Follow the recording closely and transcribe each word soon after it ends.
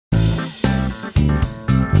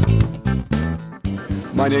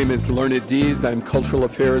My name is Addis. I'm Cultural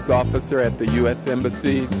Affairs Officer at the U.S.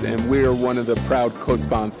 Embassies, and we are one of the proud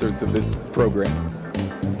co-sponsors of this program.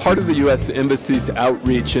 Part of the U.S. Embassy's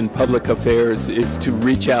outreach in public affairs is to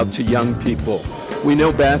reach out to young people. We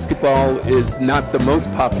know basketball is not the most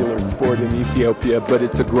popular sport in Ethiopia, but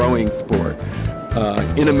it's a growing sport.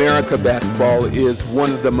 In America, basketball is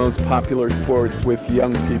one of the most popular sports with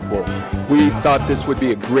young people. We thought this would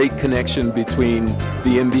be a great connection between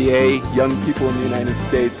the NBA, young people in the United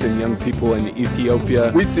States, and young people in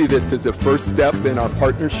Ethiopia. We see this as a first step in our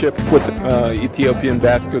partnership with the Ethiopian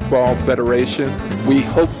Basketball Federation. We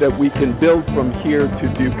hope that we can build from here to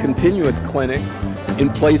do continuous clinics in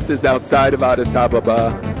places outside of Addis Ababa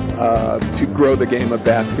to grow the game of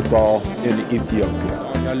basketball in Ethiopia.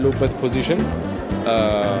 ያለሁበት ፖዚሽን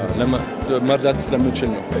መርዳት ስለምችል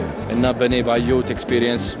ነው እና በኔ ባየሁት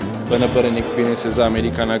ኤክስፒሪየንስ በነበረኝ ኤክስፒሪየንስ እዛ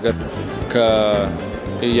አሜሪካን ሀገር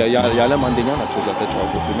የዓለም አንደኛ ናቸው እዛ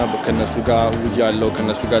ተጫዋቾች እና ከነሱ ጋር ያለው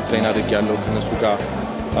ከነሱ ጋር ትሬን አድርጌያለሁ ከነሱ ጋር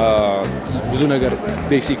ብዙ ነገር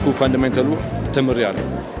ቤሲክ ፋንዳሜንታሉ ተምሬያለሁ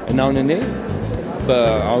እና አሁን እኔ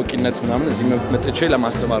በአውቂነት ምናምን እዚህ መጥቼ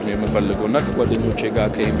ለማስተማር ነው የምፈልገው እና ከጓደኞቼ ጋር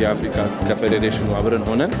ከኢንዲያ አፍሪካ ከፌዴሬሽኑ አብረን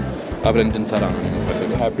ሆነን አብረን እንድንሰራ ነው የምፈልገው።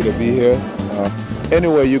 Happy to be here.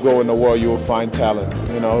 Anywhere you go in the world, you will find talent.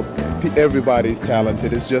 You know, everybody's talented.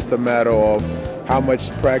 It's just a matter of how much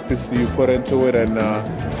practice you put into it and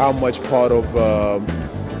how much part of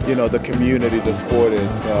you know, the community the sport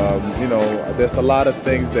is. You know, there's a lot of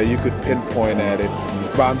things that you could pinpoint at it,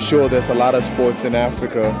 but I'm sure there's a lot of sports in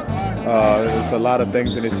Africa. There's a lot of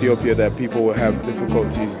things in Ethiopia that people will have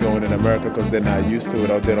difficulties doing in America because they're not used to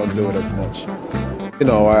it or they don't do it as much. You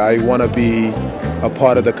know, I want to be a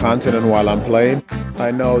part of the continent while I'm playing. I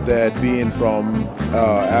know that being from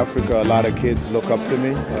Africa, a lot of kids look up to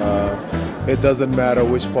me. It doesn't matter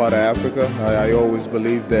which part of Africa. I always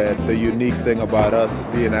believe that the unique thing about us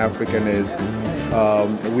being African is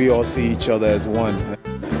we all see each other as one.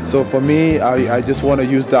 So for me, I just want to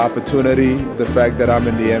use the opportunity, the fact that I'm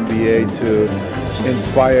in the NBA, to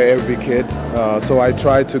inspire every kid. So I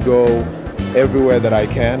try to go everywhere that I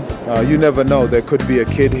can. You never know, there could be a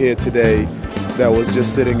kid here today that was just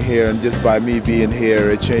sitting here, and just by me being here,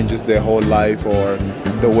 it changes their whole life or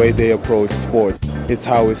the way they approach sports. It's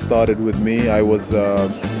how it started with me. I was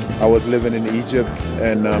living in Egypt,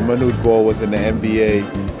 and Manoud Ball was in the NBA,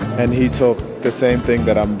 and he took the same thing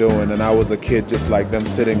that I'm doing, and I was a kid just like them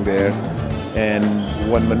sitting there. And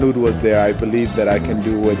when Manoud was there, I believed that I can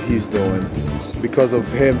do what he's doing. Because of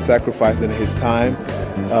him sacrificing his time,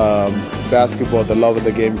 basketball, the love of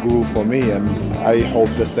the game grew for me, and I hope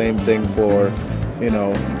the same thing for, you know,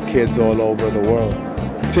 kids all over the world.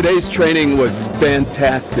 Today's training was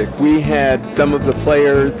fantastic. We had some of the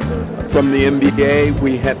players from the NBA,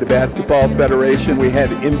 we had the Basketball Federation, we had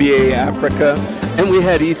NBA Africa, and we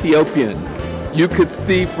had Ethiopians. You could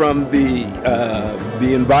see from the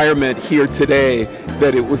environment here today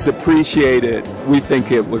that it was appreciated. We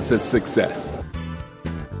think it was a success.